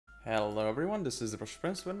Hello everyone, this is the Brush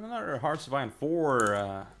Prince with another Hearts of Iron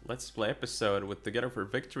 4 Let's Play episode with Together for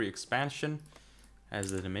Victory expansion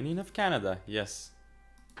as the Dominion of Canada. Yes,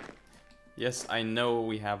 I know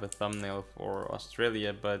we have a thumbnail for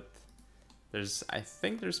Australia, but I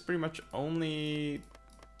think there's pretty much only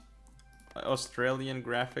Australian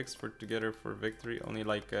graphics for Together for Victory, only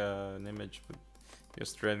like an image with the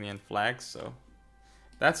Australian flag, so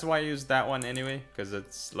that's why I used that one anyway, because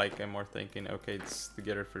it's like I'm more thinking, okay, it's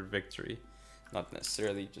Together for Victory, not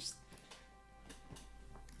necessarily just,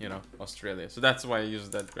 you know, Australia. So that's why I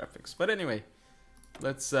used that graphics. But anyway,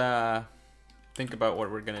 let's think about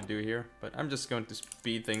what we're gonna do here. But I'm just going to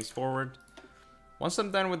speed things forward. Once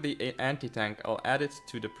I'm done with the anti-tank, I'll add it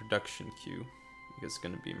to the production queue, because it's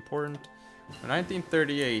gonna be important. For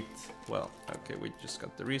 1938, well, okay, we just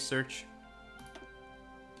got the research.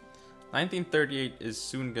 1938 is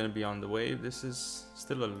soon gonna be on the way. This is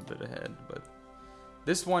still a little bit ahead, but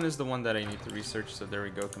this one is the one that I need to research. So there we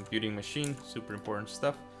go, computing machine, super important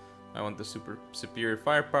stuff. I want the superior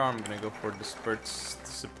firepower. I'm gonna go for dispersed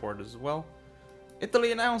support as well.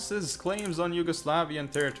 Italy announces claims on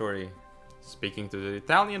Yugoslavian territory, speaking to the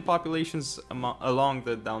Italian populations along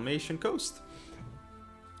the Dalmatian coast.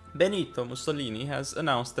 Benito Mussolini has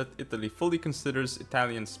announced that Italy fully considers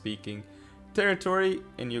Italian-speaking territory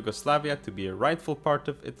in Yugoslavia to be a rightful part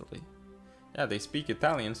of Italy. Yeah, they speak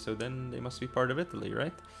Italian, so then they must be part of Italy,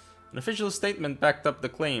 right? An official statement backed up the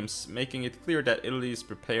claims, making it clear that Italy is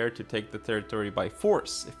prepared to take the territory by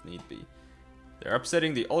force, if need be. They're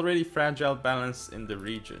upsetting the already fragile balance in the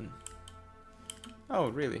region. Oh,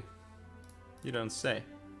 really? You don't say.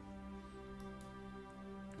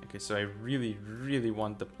 Okay, so I really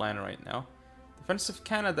want the plan right now. Defense of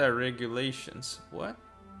Canada regulations. What?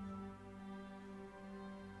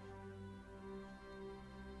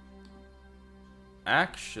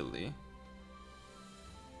 Actually,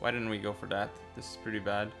 why didn't we go for that? This is pretty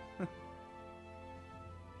bad.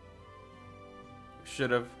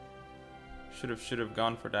 should have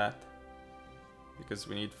gone for that, because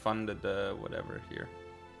we need funded whatever here,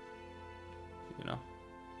 you know.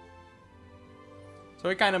 So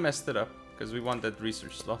we kind of messed it up, because we want that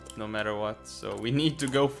research slot no matter what, so we need to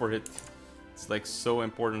go for it. It's like so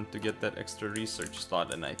important to get that extra research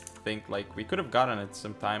slot, and I think like we could have gotten it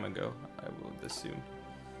some time ago, I would assume.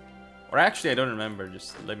 Or actually, I don't remember,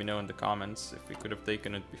 just let me know in the comments if we could have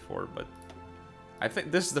taken it before, but I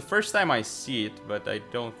think this is the first time I see it, but I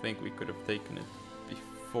don't think we could have taken it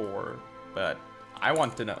before, but I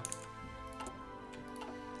want to know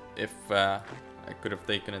if I could have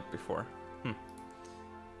taken it before.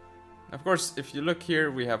 Of course, if you look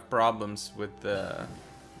here, we have problems with the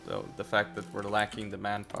fact that we're lacking the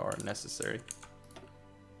manpower necessary.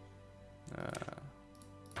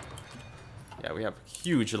 Yeah, we have a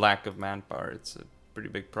huge lack of manpower. It's a pretty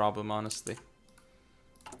big problem, honestly.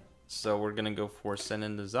 So we're gonna go for send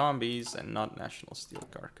in the zombies and not National Steel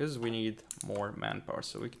Car, because we need more manpower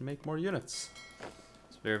so we can make more units.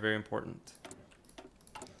 It's very important.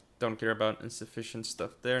 Don't care about insufficient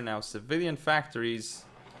stuff there. Now civilian factories.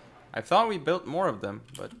 I thought we built more of them,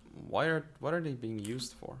 but what are they being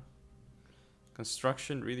used for?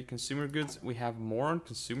 Construction, really? Consumer goods? We have more on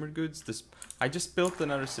consumer goods? I just built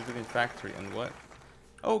another civilian factory, and what?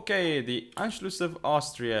 Okay, the Anschluss of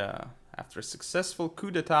Austria. After a successful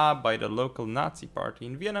coup d'etat by the local Nazi party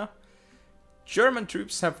in Vienna, German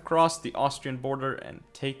troops have crossed the Austrian border and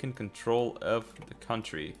taken control of the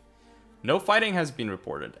country. No fighting has been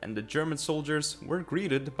reported, and the German soldiers were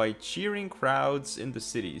greeted by cheering crowds in the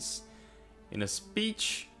cities. In a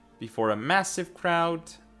speech before a massive crowd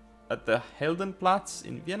at the Heldenplatz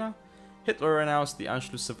in Vienna, Hitler announced the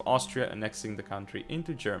Anschluss of Austria, annexing the country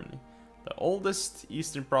into Germany. The oldest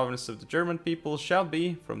eastern province of the German people shall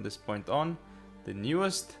be, from this point on, the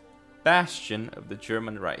newest bastion of the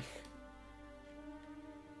German Reich.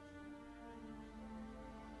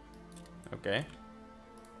 Okay.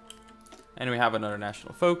 And we have another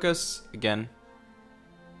national focus. Again,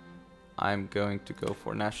 I'm going to go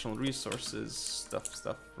for national resources,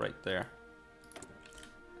 stuff right there.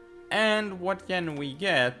 And what can we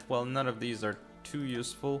get? Well, none of these are too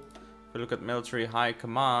useful. If we look at military high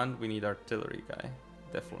command, we need artillery guy,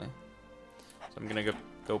 definitely. So I'm gonna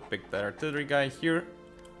go pick that artillery guy here.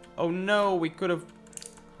 Oh no, we could have...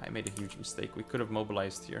 I made a huge mistake. We could have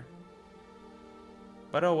mobilized here.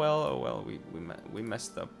 But oh well, we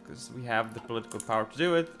messed up, because we have the political power to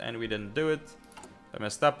do it, and we didn't do it. I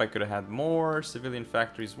messed up. I could have had more civilian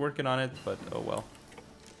factories working on it, but oh well.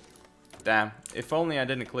 Damn, if only I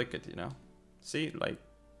didn't click it, you know. See, like,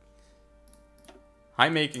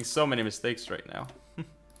 I'm making so many mistakes right now.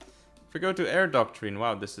 If we go to air doctrine,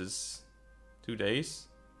 wow, this is 2 days.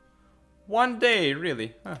 1 day,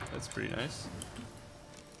 really? Huh, that's pretty nice.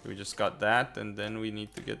 We just got that, and then we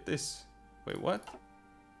need to get this. Wait, what?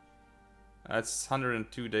 That's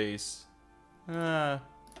 102 days.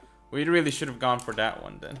 We really should have gone for that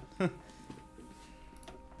one then.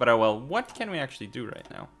 But oh well, what can we actually do right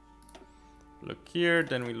now? Look here,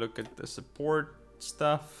 then we look at the support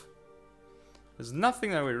stuff. There's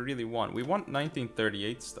nothing that we really want. We want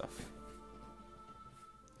 1938 stuff.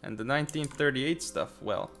 And the 1938 stuff,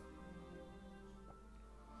 well,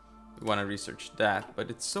 we want to research that, but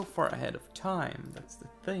it's so far ahead of time. That's the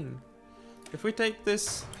thing. If we take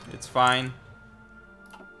this, it's fine.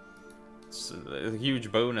 It's a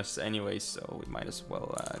huge bonus anyway, so we might as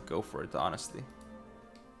well go for it, honestly.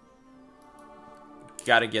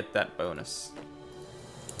 Gotta get that bonus.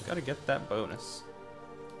 Gotta get that bonus.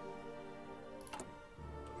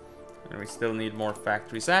 And we still need more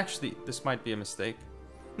factories. Actually, this might be a mistake.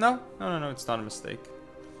 No, it's not a mistake.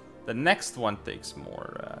 The next one takes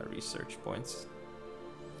more research points.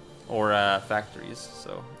 Or factories.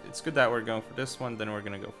 So it's good that we're going for this one, then we're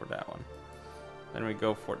gonna go for that one. Then we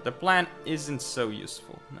go for it. The plan isn't so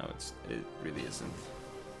useful. No, it really isn't.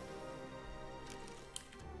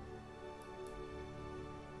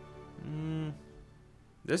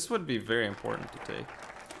 This would be very important to take.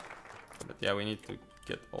 But yeah, we need to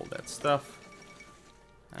get all that stuff.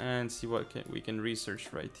 And see what we can research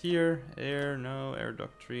right here. Air, no. Air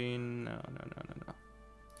doctrine, no.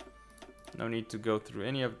 No need to go through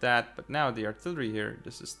any of that. But now the artillery here,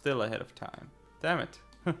 this is still ahead of time. Damn it.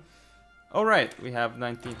 Alright, we have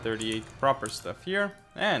 1938 proper stuff here.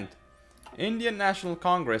 And Indian National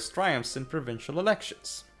Congress triumphs in provincial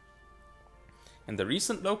elections. In the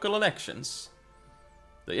recent local elections,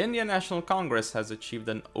 the Indian National Congress has achieved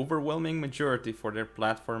an overwhelming majority for their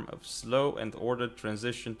platform of slow and ordered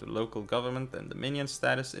transition to local government and dominion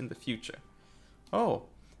status in the future. Oh,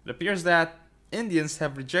 it appears that Indians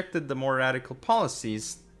have rejected the more radical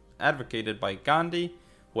policies advocated by Gandhi,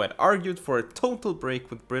 who had argued for a total break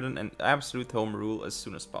with Britain and absolute home rule as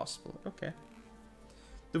soon as possible. Okay.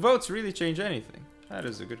 Do votes really change anything? That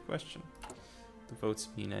is a good question. Do votes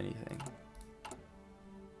mean anything?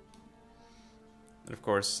 And of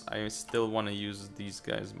course, I still want to use these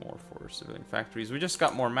guys more for civilian factories. We just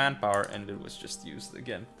got more manpower and it was just used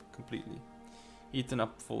again, completely. Eaten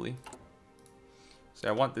up fully. So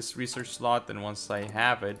I want this research slot, and once I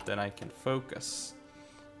have it, then I can focus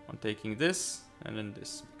on taking this and then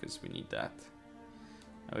this, because we need that.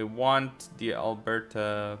 And we want the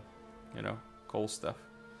Alberta, you know, coal stuff.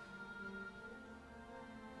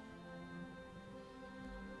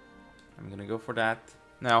 I'm gonna go for that.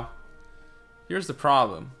 Now, here's the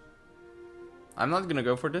problem. I'm not gonna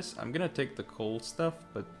go for this. I'm gonna take the coal stuff,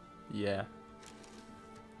 but yeah.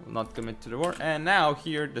 Will not commit to the war. And now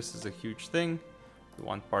here, this is a huge thing. We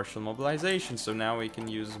want partial mobilization, so now we can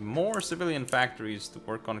use more civilian factories to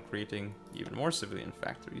work on creating even more civilian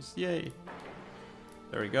factories. Yay.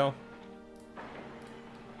 There we go.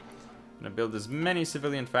 I'm gonna build as many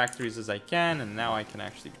civilian factories as I can, and now I can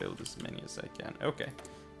actually build as many as I can. Okay.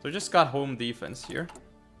 So I just got home defense here.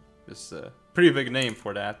 This pretty big name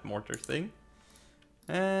for that mortar thing.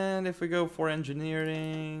 And if we go for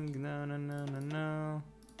engineering, no.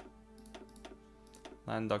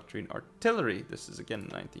 Land doctrine artillery. This is again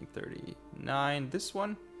 1939. This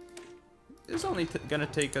one is only gonna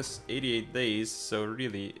take us 88 days, so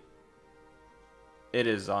really it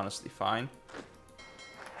is honestly fine.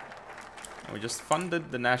 And we just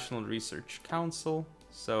funded the National Research Council,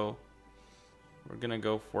 so we're gonna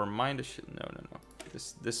go for mine the shit. No.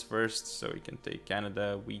 This first, so we can take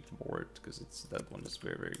Canada wheat board, because that one is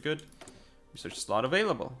very good. Research slot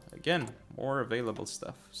available. Again, more available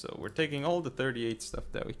stuff. So we're taking all the 38 stuff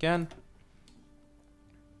that we can.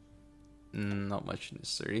 Not much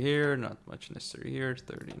necessary here. Not much necessary here.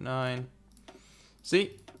 39.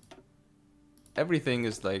 See? Everything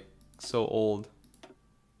is like so old.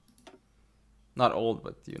 Not old,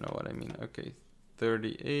 but you know what I mean. Okay,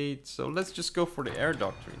 38. So let's just go for the air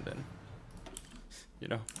doctrine then. You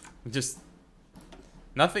know, just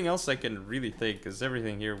nothing else I can really take, because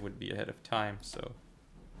everything here would be ahead of time, so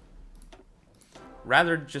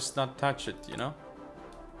rather just not touch it, you know.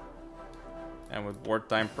 And with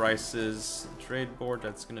wartime prices, trade board,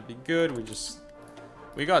 that's gonna be good.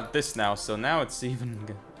 We got this now, so now it's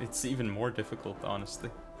even more difficult, honestly,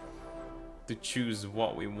 to choose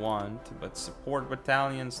what we want. But support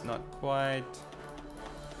battalions, not quite.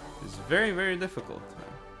 It's very difficult, man.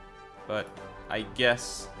 But I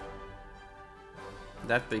guess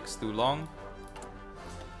that takes too long.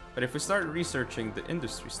 But if we start researching the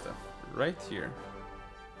industry stuff right here,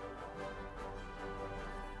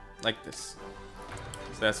 like this,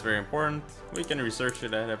 that's very important. We can research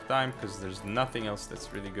it ahead of time because there's nothing else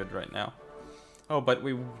that's really good right now. Oh, but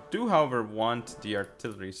we do, however, want the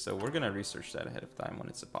artillery, so we're gonna research that ahead of time when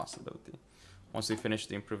it's a possibility. Once we finish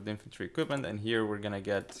the improved infantry equipment, and here we're gonna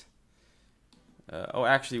get... oh,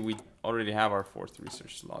 actually, we already have our 4th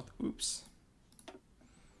research slot. Oops.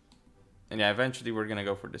 And yeah, eventually we're gonna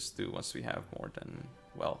go for this too, once we have more than...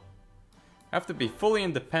 well, have to be fully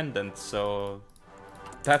independent, so...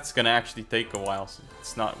 that's gonna actually take a while, so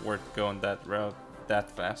it's not worth going that route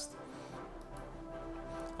that fast.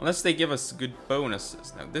 Unless they give us good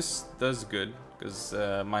bonuses. Now this does good, because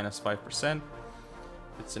minus 5%.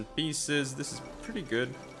 Bits and pieces, this is pretty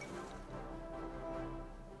good.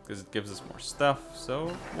 Because it gives us more stuff, so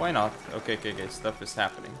why not? Okay, stuff is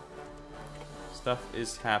happening. Stuff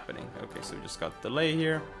is happening. Okay, so we just got delay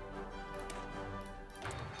here.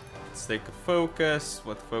 Let's take a focus.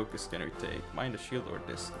 What focus can we take? Mind the shield or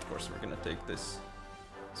this? Of course we're gonna take this.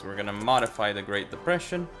 So we're gonna modify the Great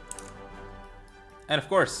Depression. And of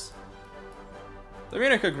course, the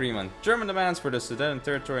Munich Agreement. German demands for the Sudeten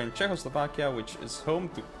territory in Czechoslovakia, which is home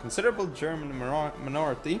to considerable German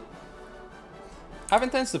minority, have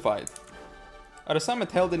intensified. At a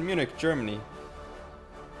summit held in Munich, Germany,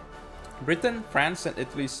 Britain, France and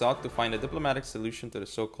Italy sought to find a diplomatic solution to the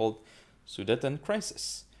so-called Sudeten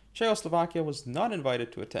crisis. Czechoslovakia was not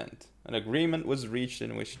invited to attend. An agreement was reached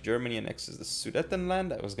in which Germany annexes the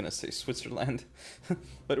Sudetenland, I was gonna say Switzerland,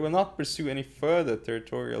 but will not pursue any further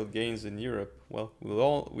territorial gains in Europe. Well,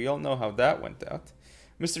 we all know how that went out.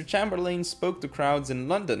 Mr. Chamberlain spoke to crowds in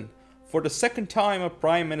London. For the 2nd time, a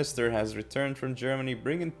prime minister has returned from Germany,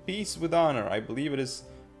 bringing peace with honor. I believe it is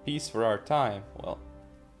peace for our time. Well,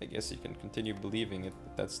 I guess you can continue believing it,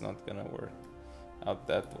 but that's not gonna work out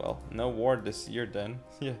that well. No war this year then.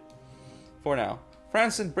 Yeah. For now,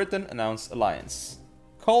 France and Britain announced alliance.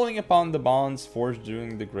 Calling upon the bonds forged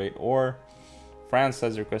during the Great War, France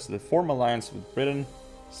has requested a formal alliance with Britain,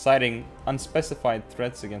 citing unspecified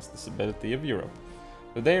threats against the stability of Europe.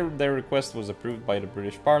 Today, their request was approved by the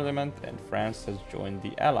British Parliament, and France has joined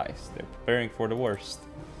the Allies. They're preparing for the worst.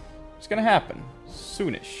 It's gonna happen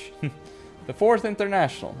soonish. The 4th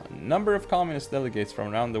International, a number of communist delegates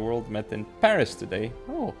from around the world met in Paris today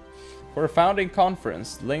for a founding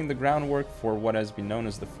conference, laying the groundwork for what has been known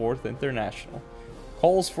as the 4th International.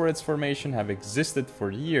 Calls for its formation have existed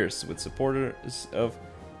for years, with supporters of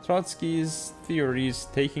Trotsky's theories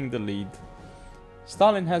taking the lead.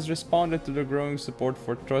 Stalin has responded to the growing support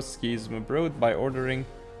for Trotskyism abroad by ordering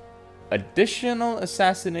additional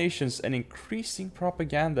assassinations and increasing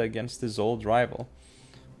propaganda against his old rival.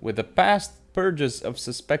 With the past purges of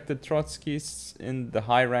suspected Trotskyists in the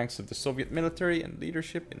high ranks of the Soviet military and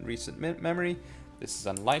leadership in recent memory, this is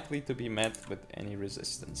unlikely to be met with any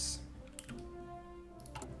resistance.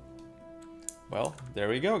 Well, there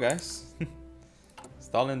we go, guys.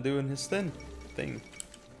 Stalin doing his thing.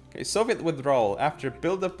 Okay, Soviet withdrawal. After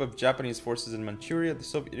buildup of Japanese forces in Manchuria, the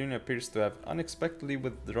Soviet Union appears to have unexpectedly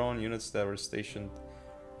withdrawn units that were stationed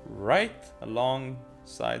right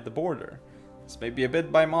alongside the border. This may be a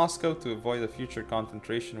bid by Moscow to avoid a future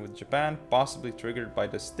confrontation with Japan, possibly triggered by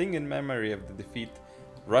the stinging memory of the defeat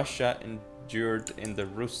Russia endured in the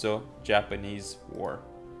Russo-Japanese War.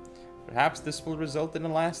 Perhaps this will result in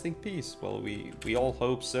a lasting peace. Well, we all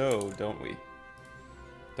hope so, don't we?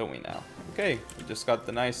 Don't we now? Okay, we just got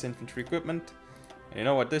the nice infantry equipment. And you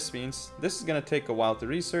know what this means? This is gonna take a while to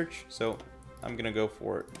research, so I'm gonna go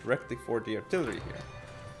directly for the artillery here.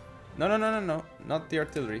 No, not the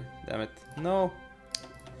artillery, damn it. No,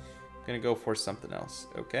 I'm gonna go for something else,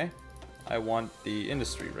 okay? I want the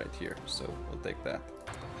industry right here, so we'll take that.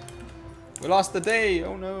 We lost the day,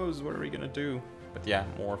 oh no, what are we gonna do? But yeah,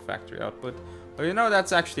 more factory output. But you know,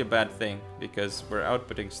 that's actually a bad thing, because we're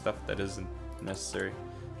outputting stuff that isn't necessary.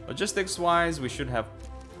 Logistics wise, we should have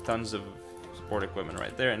tons of support equipment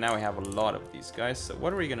right there, and now we have a lot of these guys, so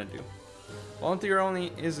what are we gonna do? Volunteer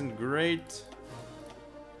only isn't great.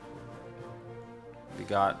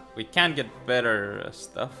 We can get better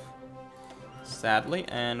stuff, sadly,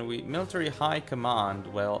 and military high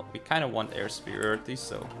command, well, we kind of want air superiority,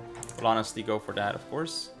 so we'll honestly go for that, of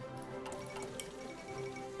course.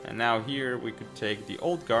 And now here we could take the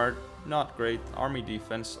old guard, not great, army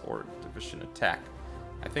defense or division attack.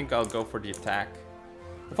 I think I'll go for the attack.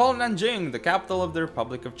 The fall of Nanjing, the capital of the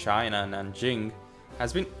Republic of China, Nanjing,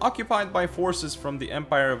 has been occupied by forces from the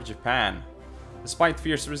Empire of Japan. Despite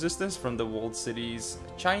fierce resistance from the walled city's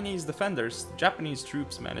Chinese defenders, Japanese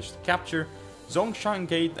troops managed to capture Zhongshan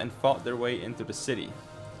Gate and fought their way into the city.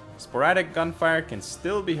 Sporadic gunfire can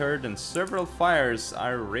still be heard and several fires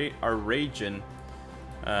are raging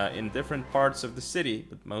in different parts of the city,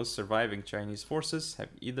 but most surviving Chinese forces have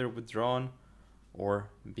either withdrawn or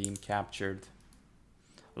been captured.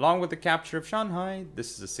 Along with the capture of Shanghai,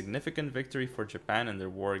 this is a significant victory for Japan in their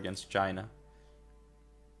war against China.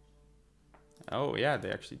 Oh yeah,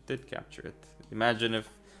 they actually did capture it. Imagine if...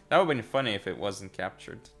 That would have been funny if it wasn't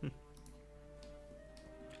captured.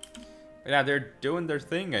 Yeah, they're doing their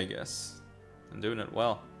thing, I guess. And doing it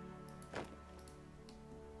well.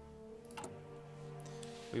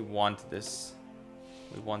 We want this.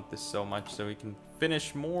 We want this so much so we can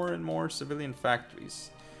finish more and more civilian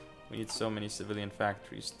factories. We need so many civilian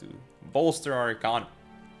factories to bolster our economy.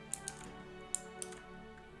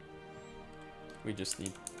 We just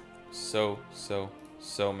need so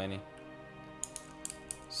many.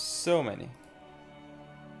 So many.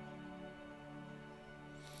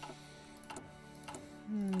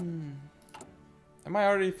 Am I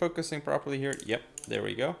already focusing properly here? Yep, there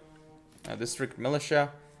we go. District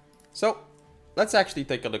militia. So, let's actually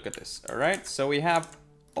take a look at this, alright? So we have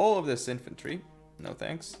all of this infantry. No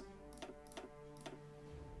thanks.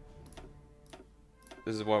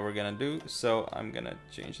 This is what we're gonna do. So I'm gonna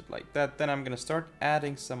change it like that. Then I'm gonna start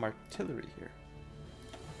adding some artillery here.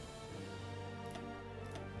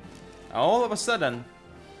 All of a sudden,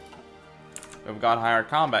 we've got higher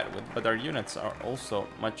combat, but our units are also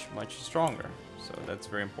much stronger. So that's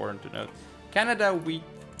very important to note. Canada wheat,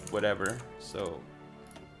 whatever. So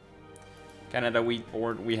Canada wheat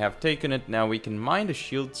board, we have taken it. Now we can mine the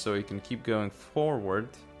shield so we can keep going forward.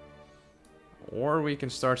 Or we can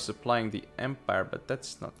start supplying the empire, but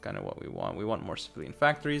that's not kind of what we want. We want more civilian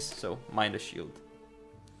factories, so mine the shield.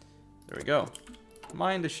 There we go.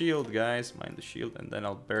 Mine the shield, guys. Mine the shield, and then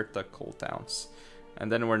Alberta coal towns. And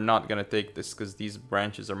then we're not gonna take this because these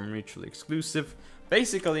branches are mutually exclusive.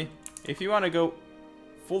 Basically, if you want to go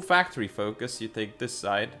full factory focus, you take this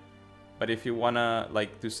side. But if you wanna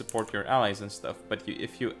like to support your allies and stuff, but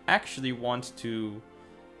if you actually want to,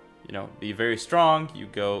 you know, be very strong, you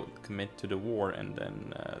go commit to the war and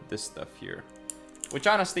then this stuff here, which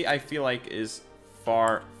honestly I feel like is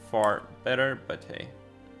far better. But hey.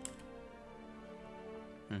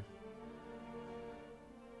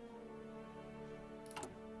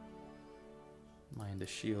 Mind the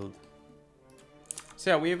shield.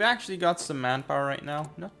 So yeah, we've actually got some manpower right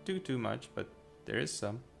now. Not too much, but there is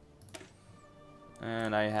some.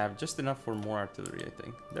 And I have just enough for more artillery, I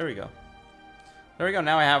think. There we go. There we go.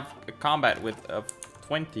 Now I have a combat width of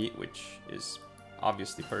 20, which is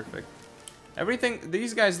obviously perfect. Everything,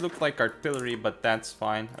 these guys look like artillery, but that's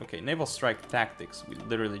fine. Okay, naval strike tactics. We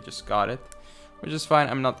literally just got it, which is fine.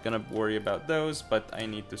 I'm not gonna worry about those, but I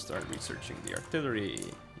need to start researching the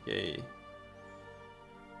artillery. Yay.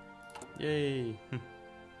 Yay.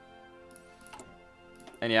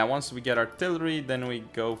 And yeah, once we get artillery, then we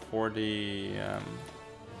go for the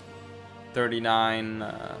 39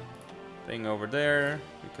 thing over there,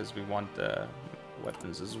 because we want the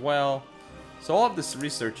weapons as well. So all of this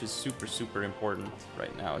research is super important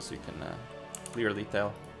right now, as you can clearly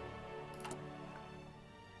tell.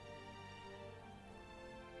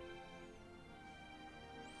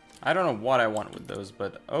 I don't know what I want with those,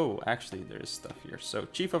 but oh, actually there is stuff here. So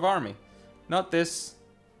Chief of Army, not this.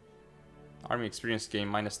 Army experience gain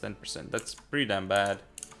minus 10%. That's pretty damn bad.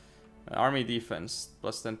 Army defense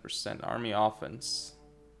plus 10%. Army offense.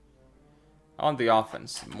 On the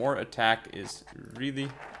offense, more attack is really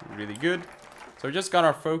good. So we just got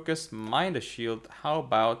our focus. Mine the shield. How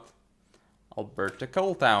about Alberta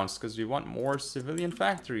coal towns? Because we want more civilian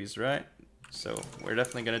factories, right? So we're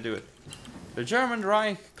definitely gonna do it. The German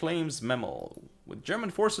Reich claims Memel, with German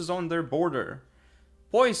forces on their border,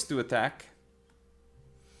 poised to attack.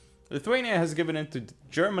 Lithuania has given in to the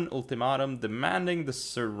German ultimatum demanding the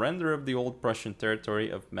surrender of the old Prussian territory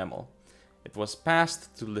of Memel. It was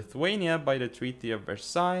passed to Lithuania by the Treaty of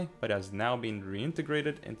Versailles, but has now been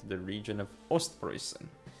reintegrated into the region of Ostpreußen.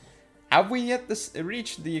 Have we yet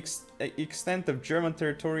reached the extent of German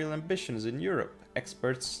territorial ambitions in Europe?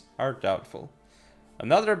 Experts are doubtful.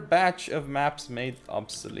 Another batch of maps made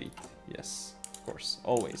obsolete. Yes, of course,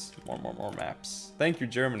 always more maps. Thank you,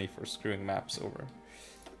 Germany, for screwing maps over.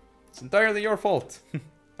 It's entirely your fault.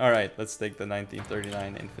 Alright, let's take the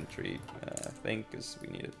 1939 infantry thing, because we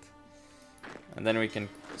need it. And then we can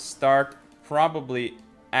start probably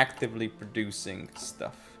actively producing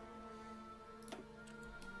stuff.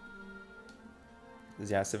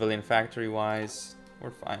 Yeah, civilian factory-wise,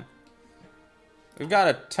 we're fine. We've got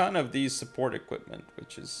a ton of these support equipment,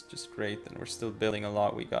 which is just great, and we're still building a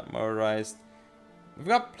lot. We got motorized. We've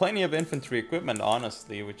got plenty of infantry equipment,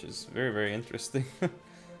 honestly, which is very interesting.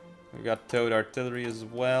 We've got towed artillery as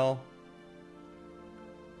well.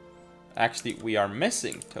 Actually, we are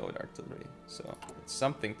missing towed artillery, so it's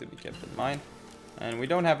something to be kept in mind. And we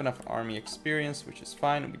don't have enough army experience, which is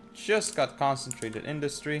fine. We just got concentrated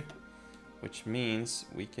industry, which means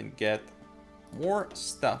we can get more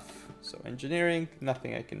stuff. So engineering,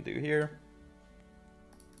 nothing I can do here.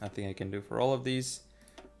 Nothing I can do for all of these.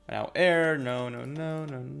 Now air, no,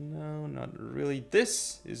 not really.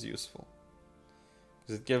 This is useful,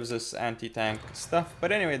 because it gives us anti-tank stuff.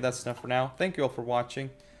 But anyway, that's enough for now. Thank you all for watching.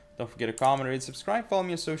 Don't forget to comment, rate, subscribe, follow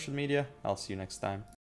me on social media. I'll see you next time.